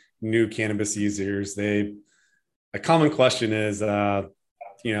educating new cannabis users. A common question is,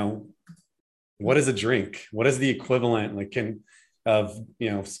 what is a drink? What is the equivalent of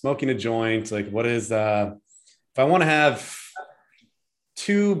smoking a joint? Like, what is if I want to have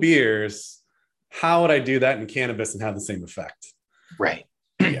 2 beers, how would I do that in cannabis and have the same effect? Right.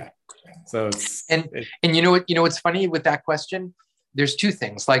 Yeah. So and what's funny with that question? There's 2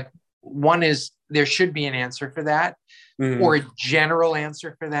 things. Like, one is there should be an answer for that, or a general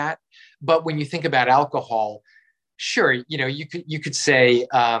answer for that. But when you think about alcohol, sure, you could say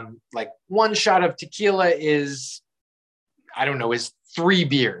like 1 shot of tequila is, I don't know, is 3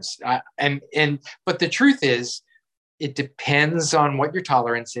 beers. But the truth is, it depends on what your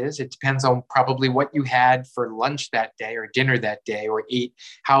tolerance is. It depends on probably what you had for lunch that day or dinner that day, or ate.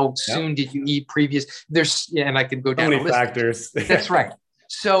 How soon did you eat previous? And I could go down so many factors. That's right.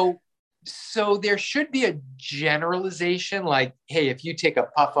 So there should be a generalization, like, hey, if you take a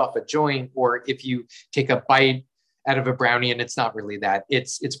puff off a joint, or if you take a bite out of a brownie, and it's not really that.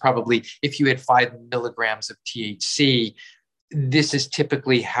 It's probably, if you had 5 milligrams of THC, this is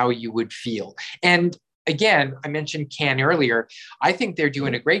typically how you would feel. And again, I mentioned Can earlier. I think they're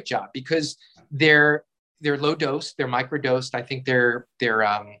doing a great job because they're low dose, they're microdosed. I think they're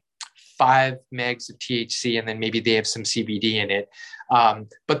 5 megs of THC, and then maybe they have some CBD in it.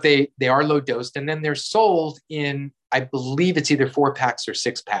 But they are low dosed, and then they're sold in, I believe it's either 4-packs or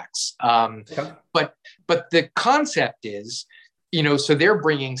 6-packs. Okay. But the concept is, so they're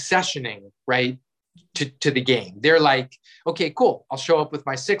bringing sessioning, right, to the game. They're like, okay, cool. I'll show up with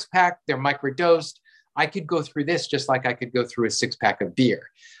my 6-pack. They're microdosed. I could go through this just like I could go through a 6-pack of beer,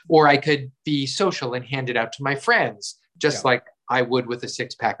 or I could be social and hand it out to my friends, just like I would with a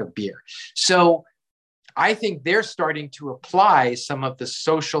 6-pack of beer. So I think they're starting to apply some of the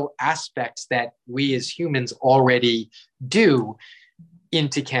social aspects that we as humans already do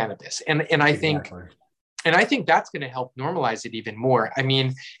into cannabis. And I think, and I think that's going to help normalize it even more. I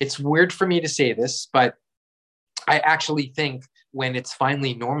mean, it's weird for me to say this, but I actually think when it's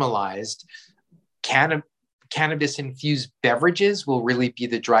finally normalized, cannabis infused beverages will really be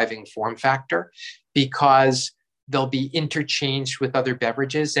the driving form factor, because they'll be interchanged with other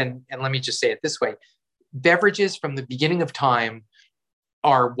beverages. And let me just say it this way: beverages from the beginning of time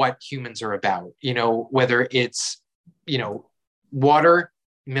are what humans are about, whether it's, water,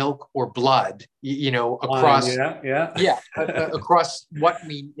 milk, or blood, across, across what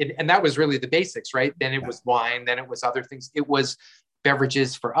and that was really the basics, right? Then it was wine, then it was other things. It was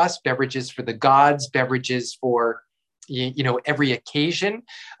beverages for us, beverages for the gods, beverages for, every occasion.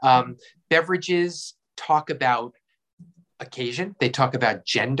 Beverages talk about occasion. They talk about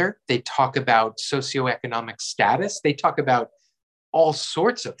gender. They talk about socioeconomic status. They talk about all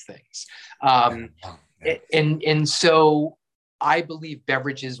sorts of things. And so I believe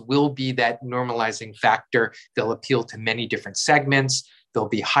beverages will be that normalizing factor. They'll appeal to many different segments. They'll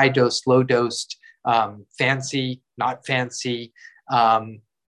be high dose, low dosed, fancy, not fancy.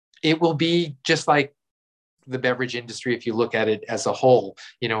 It will be just like the beverage industry, if you look at it as a whole,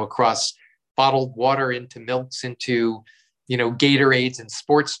 across bottled water into milks, into, Gatorades and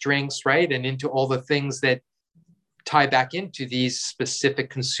sports drinks, right? And into all the things that tie back into these specific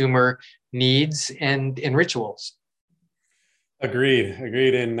consumer needs and rituals. Agreed.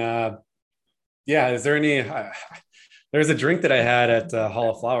 And is there any, there's a drink that I had at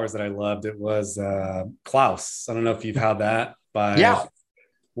Hall of Flowers that I loved. It was Klaus. I don't know if you've had that by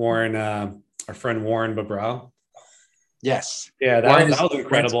Warren, our friend Warren Babrow. Yes. Yeah, that was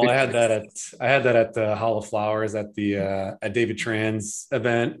incredible. I had that at the Hall of Flowers at the at David Tran's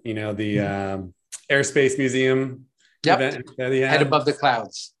event, the Airspace Museum event that he had. Head above the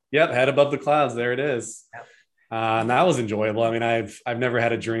clouds. Yep, head above the clouds. There it is. Yep. And that was enjoyable. I mean, I've never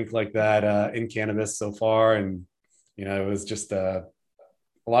had a drink like that in cannabis so far, and it was just a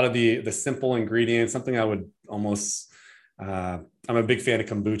lot of the simple ingredients. Something I would almost. I'm a big fan of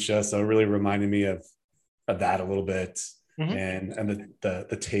kombucha, so it really reminded me of that a little bit, and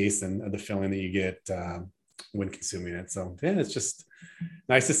the taste and the feeling that you get when consuming it. So yeah, it's just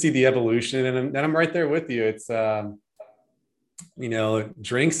nice to see the evolution, and I'm right there with you. It's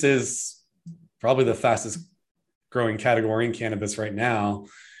drinks is probably the fastest growing category in cannabis right now,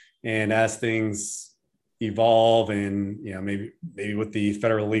 and as things evolve, and maybe with the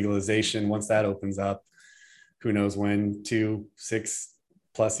federal legalization, once that opens up, who knows when,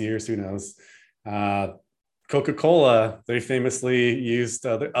 6+ years, who knows. Coca-Cola, they famously used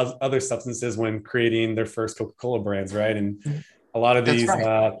other substances when creating their first Coca-Cola brands, right? And a lot of these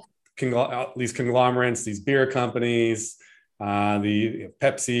these conglomerates, these beer companies, the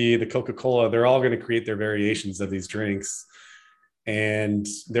Pepsi, the Coca-Cola, they're all going to create their variations of these drinks. And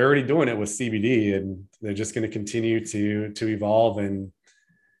they're already doing it with CBD, and they're just going to continue to evolve and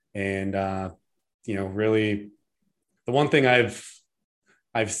really the one thing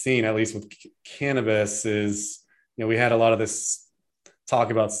I've seen, at least with cannabis, is, we had a lot of this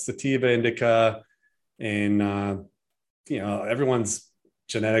talk about sativa indica, and, everyone's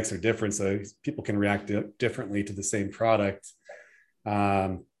genetics are different, so people can react differently to the same product.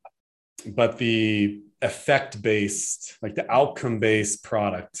 But the effect-based, like the outcome-based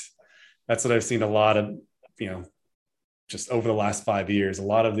product, that's what I've seen a lot of, just over the last 5 years. A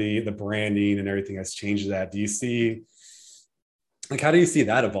lot of the branding and everything has changed that. Do you see, how do you see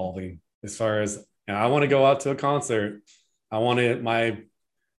that evolving as far as, I want to go out to a concert. My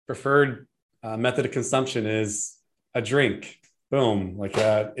preferred method of consumption is a drink. Boom.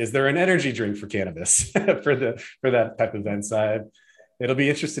 Is there an energy drink for cannabis for that type of event side? It'll be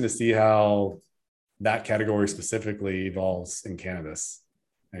interesting to see how that category specifically evolves in cannabis.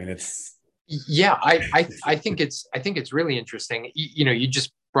 I mean, Yeah, I think it's really interesting. You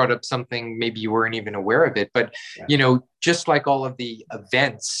just brought up something, maybe you weren't even aware of it, but just like all of the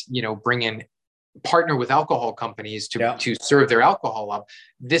events, bring in partner with alcohol companies to serve their alcohol up.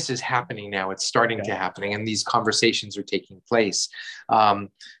 This is happening now. It's starting to happening, and these conversations are taking place.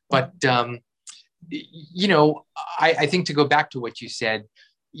 But I think, to go back to what you said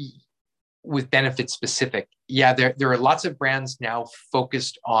with benefit specific, there are lots of brands now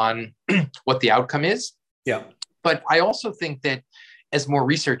focused on what the outcome is. Yeah. But I also think that as more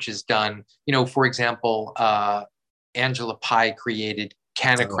research is done, for example, Angela Pye created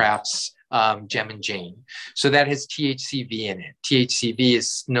Canacraft's Gem and Jane. So that has THCV in it. THCV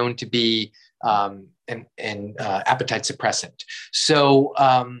is known to be an appetite suppressant. So,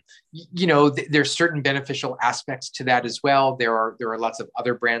 there's certain beneficial aspects to that as well. There are lots of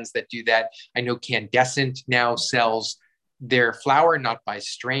other brands that do that. I know Candescent now sells their flower not by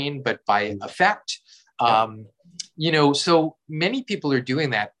strain, but by effect. So many people are doing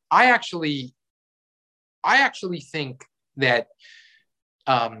that. I actually think that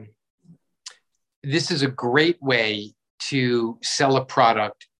this is a great way to sell a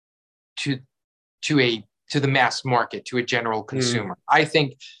product to the mass market, to a general consumer. I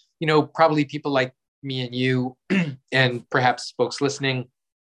think, probably people like me and you, and perhaps folks listening,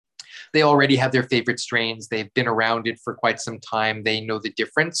 they already have their favorite strains. They've been around it for quite some time. They know the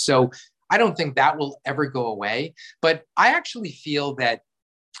difference. So I don't think that will ever go away. But I actually feel that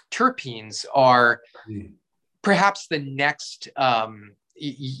terpenes are perhaps the next, they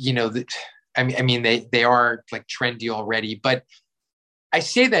are like trendy already. But I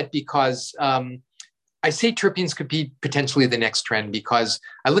say that because I say terpenes could be potentially the next trend, because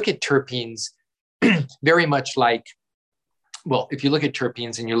I look at terpenes very much like, well, if you look at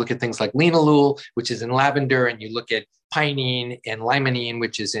terpenes and you look at things like linalool, which is in lavender, and you look at pinene and limonene,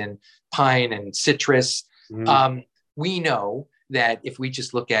 which is in pine and citrus, we know that if we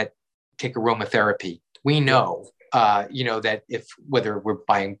just take aromatherapy, we know, that whether we're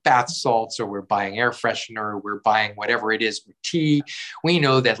buying bath salts or we're buying air freshener, or we're buying whatever it is with tea, we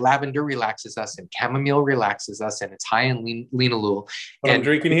know that lavender relaxes us and chamomile relaxes us, and it's high in linalool. What I'm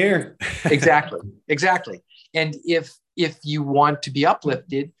drinking here. Exactly. And if you want to be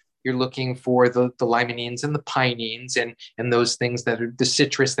uplifted, you're looking for the limonenes and the pinenes and those things that are the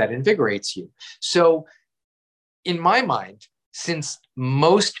citrus that invigorates you. So in my mind, since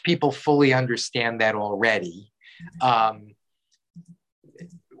most people fully understand that already,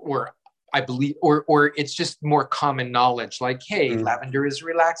 or I believe, or it's just more common knowledge, like, hey, lavender is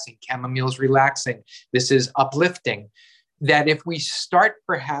relaxing, chamomile is relaxing, this is uplifting, that if we start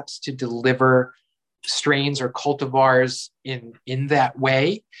perhaps to deliver strains or cultivars in that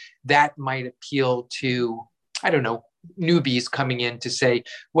way, that might appeal to, I don't know, newbies coming in to say,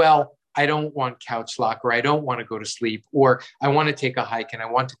 well, I don't want couch lock, or I don't want to go to sleep, or I want to take a hike and I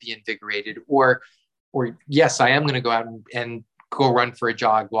want to be invigorated, or yes, I am going to go out and go run for a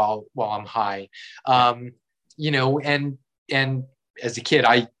jog while I'm high. And as a kid,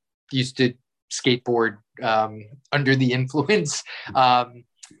 I used to skateboard under the influence. I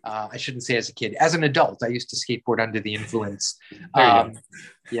shouldn't say as a kid. As an adult, I used to skateboard under the influence.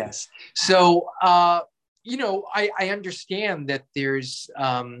 Yes. So, I understand that there's,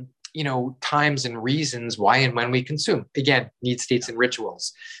 times and reasons why and when we consume. Again, need states and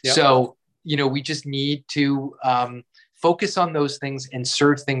rituals. Yep. So, we just need to focus on those things and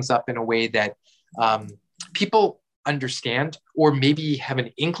serve things up in a way that people understand, or maybe have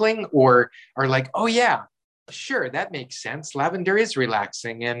an inkling, or are like, oh yeah, sure, that makes sense. Lavender is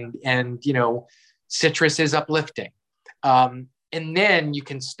relaxing, and citrus is uplifting. And then you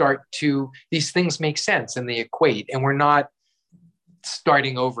can start to, these things make sense and they equate, and we're not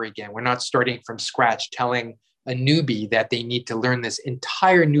starting over again. We're not starting from scratch, telling a newbie that they need to learn this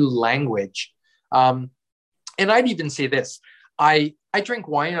entire new language. And I'd even say this, I drink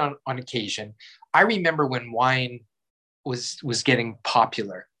wine on occasion. I remember when wine was getting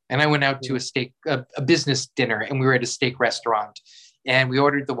popular, and I went out to a business dinner, and we were at a steak restaurant, and we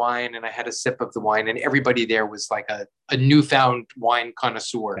ordered the wine, and I had a sip of the wine, and everybody there was like a newfound wine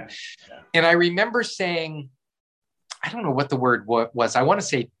connoisseur. Yeah. And I remember saying, I don't know what the word was. I want to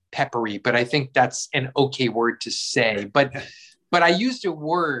say peppery, but I think that's an okay word to say. But I used a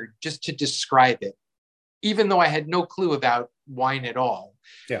word just to describe it, even though I had no clue about wine at all.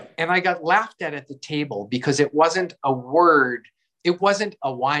 Yeah. And I got laughed at the table because it wasn't a word. It wasn't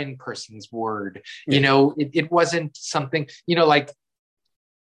a wine person's word. Yeah. It wasn't something, like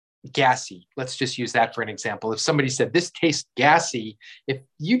gassy. Let's just use that for an example. If somebody said, this tastes gassy, if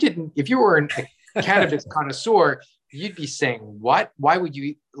you were a cannabis connoisseur, you'd be saying, what? Why would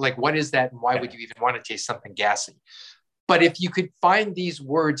you like, what is that? And why would you even want to taste something gassy? But if you could find these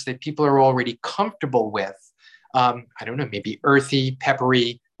words that people are already comfortable with, I don't know, maybe earthy,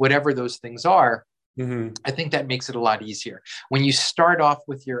 peppery, whatever those things are, I think that makes it a lot easier. When you start off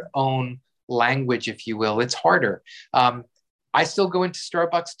with your own language, if you will, it's harder. I still go into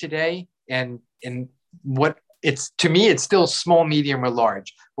Starbucks today, and what it's, to me, it's still small, medium, or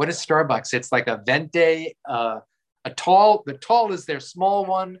large. What is Starbucks? It's like a venti, the tall is their small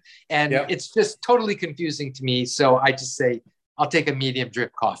one, and it's just totally confusing to me. So I just say, I'll take a medium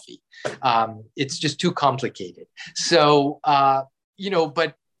drip coffee. It's just too complicated. So,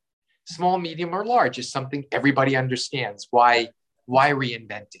 but small, medium, or large is something everybody understands. Why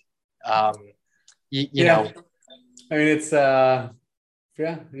reinvent it? You know, I mean, it's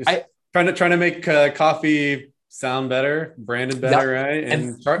trying to make coffee sound better, branded better, right?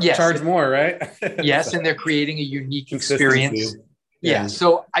 And charge more, right? Yes, and they're creating a unique experience. Yeah,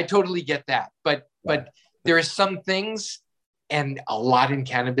 so I totally get that. But there are some things, and a lot in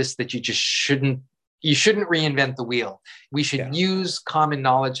cannabis, that you shouldn't reinvent the wheel. We should use common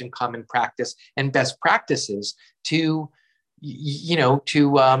knowledge and common practice and best practices to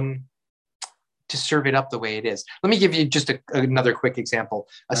serve it up the way it is. Let me give you just another quick example.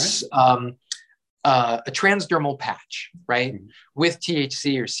 A transdermal patch, right? With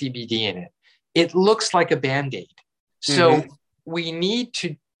THC or CBD in it. It looks like a Band-Aid. So we need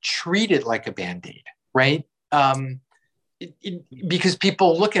to treat it like a Band-Aid, right? Because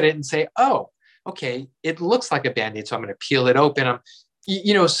people look at it and say, oh, okay, it looks like a Band-Aid, so I'm going to peel it open.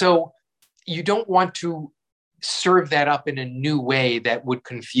 So you don't want to serve that up in a new way that would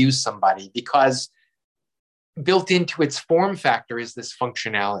confuse somebody, because built into its form factor is this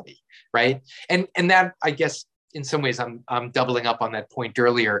functionality, right? And that, I guess, in some ways, I'm doubling up on that point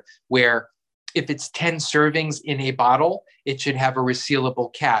earlier, where if it's 10 servings in a bottle, it should have a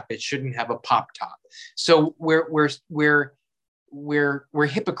resealable cap. It shouldn't have a pop top. So we're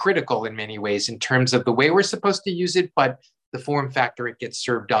hypocritical in many ways in terms of the way we're supposed to use it, but the form factor it gets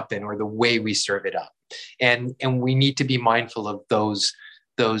served up in, or the way we serve it up. And we need to be mindful of those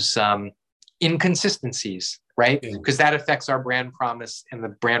inconsistencies, right? Because that affects our brand promise, and the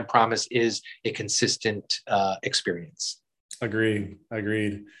brand promise is a consistent experience. Agreed.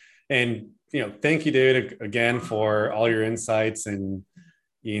 And, thank you, David, again, for all your insights. And,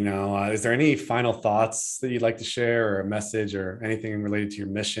 is there any final thoughts that you'd like to share, or a message, or anything related to your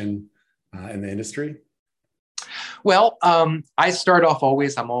mission in the industry? Well, I start off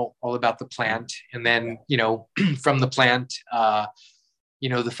always, I'm all about the plant. And then, from the plant,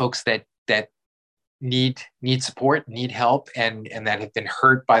 the folks that need support, need help, and that have been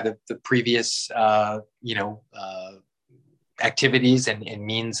hurt by the previous, activities and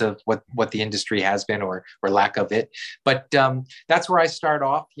means of what the industry has been, or lack of it. But that's where I start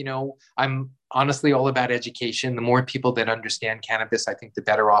off. I'm honestly all about education. The more people that understand cannabis, I think the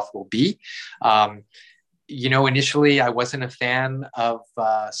better off we'll be. Initially I wasn't a fan of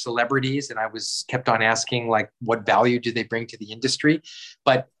celebrities, and I was kept on asking, like, what value do they bring to the industry?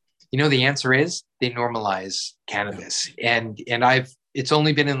 But the answer is they normalize cannabis, and it's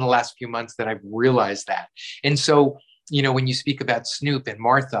only been in the last few months that I've realized that. And so, when you speak about Snoop and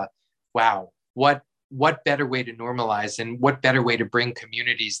Martha, wow, what better way to normalize, and what better way to bring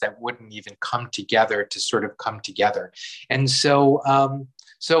communities that wouldn't even come together to sort of come together. And so,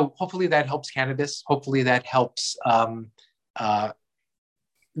 so hopefully that helps cannabis. Hopefully that helps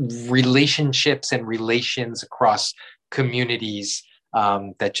relationships and relations across communities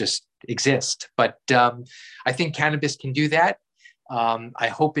that just exist. But I think cannabis can do that. I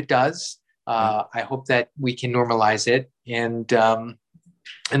hope it does. I hope that we can normalize it, and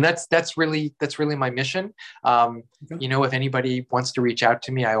that's really my mission. If anybody wants to reach out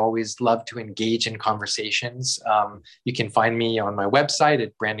to me, I always love to engage in conversations. You can find me on my website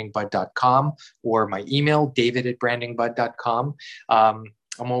at brandingbud.com, or my email, david@brandingbud.com. I'm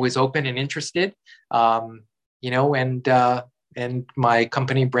always open and interested, and my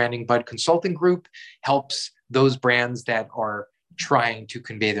company, Branding Bud Consulting Group, helps those brands that are trying to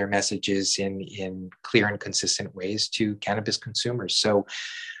convey their messages in clear and consistent ways to cannabis consumers. So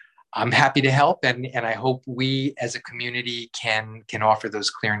I'm happy to help, and I hope we as a community can offer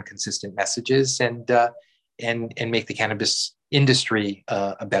those clear and consistent messages, and make the cannabis industry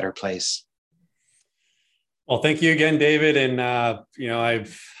a better place. Well, thank you again, David. And I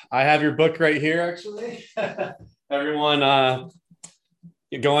have your book right here, actually. Everyone,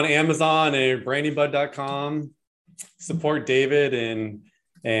 go on Amazon and brandingbud.com. Support David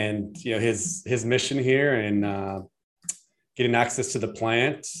and his mission here, and getting access to the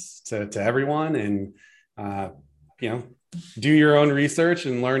plant to everyone, and do your own research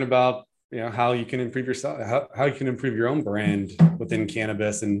and learn about, how you can improve yourself, how you can improve your own brand within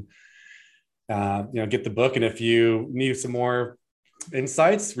cannabis, and, get the book. And if you need some more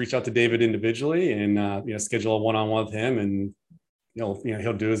insights, reach out to David individually and, schedule a one-on-one with him, and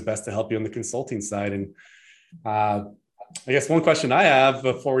he'll do his best to help you on the consulting side. And I guess one question I have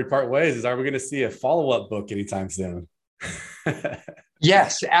before we part ways is, are we going to see a follow-up book anytime soon?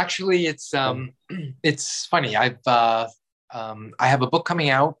 Yes, actually, it's funny. I have a book coming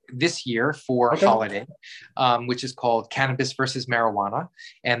out this year for holiday, which is called Cannabis versus Marijuana,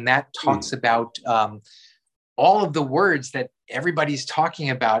 and that talks about all of the words that everybody's talking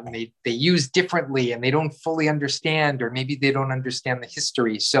about, and they use differently, and they don't fully understand, or maybe they don't understand the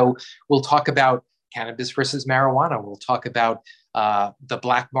history. So we'll talk about cannabis versus marijuana. We'll talk about the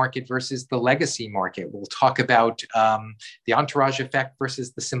black market versus the legacy market. We'll talk about the entourage effect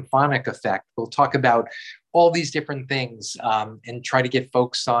versus the symphonic effect. We'll talk about all these different things and try to get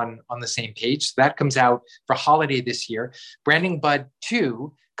folks on the same page. So that comes out for holiday this year. Branding Bud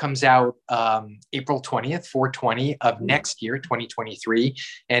 2 comes out April 20th, 4/20 of next year, 2023,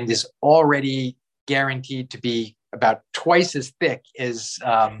 and is already guaranteed to be about twice as thick as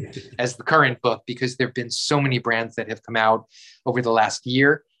the current book, because there have been so many brands that have come out over the last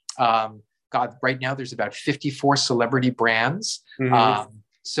year. Right now there's about 54 celebrity brands. Mm-hmm.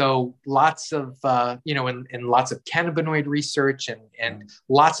 So lots of, and lots of cannabinoid research and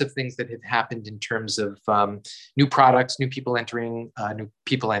lots of things that have happened in terms of new products, new people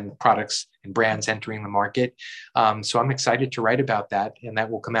and products and brands entering the market. So I'm excited to write about that. And that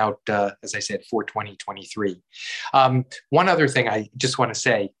will come out, as I said, for 2023. One other thing I just want to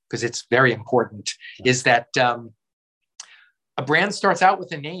say, because it's very important, is that a brand starts out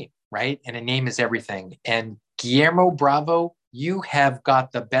with a name, right? And a name is everything. And Guillermo Bravo, you have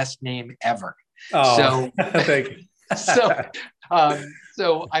got the best name ever. Oh, so, thank you.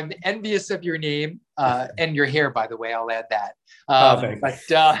 So I'm envious of your name and your hair, by the way. I'll add that.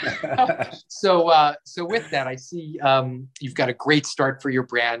 So with that, I see you've got a great start for your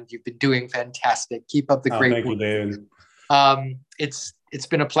brand. You've been doing fantastic. Keep up the great work. Thank you, David. It's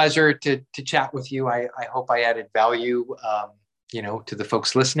been a pleasure to chat with you. I hope I added value, to the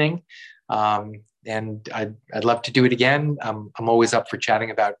folks listening. And I'd love to do it again. I'm always up for chatting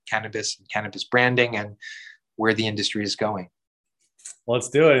about cannabis and cannabis branding and where the industry is going. Well, let's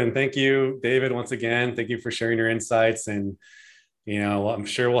do it. And thank you, David, once again. Thank you for sharing your insights. And, I'm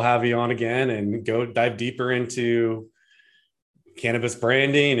sure we'll have you on again and go dive deeper into cannabis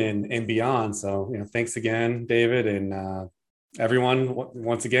branding and beyond. So, thanks again, David. And everyone,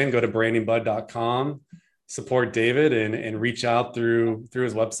 once again, go to brandingbud.com. Support David and reach out through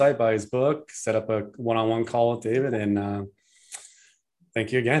his website, buy his book, set up a one-on-one call with David. And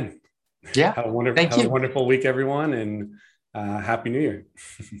thank you again. Yeah. Have a wonderful week, everyone. And Happy New Year.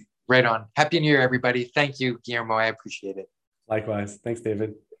 Right on. Happy New Year, everybody. Thank you, Guillermo. I appreciate it. Likewise. Thanks,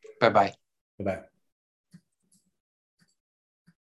 David. Bye-bye. Bye-bye.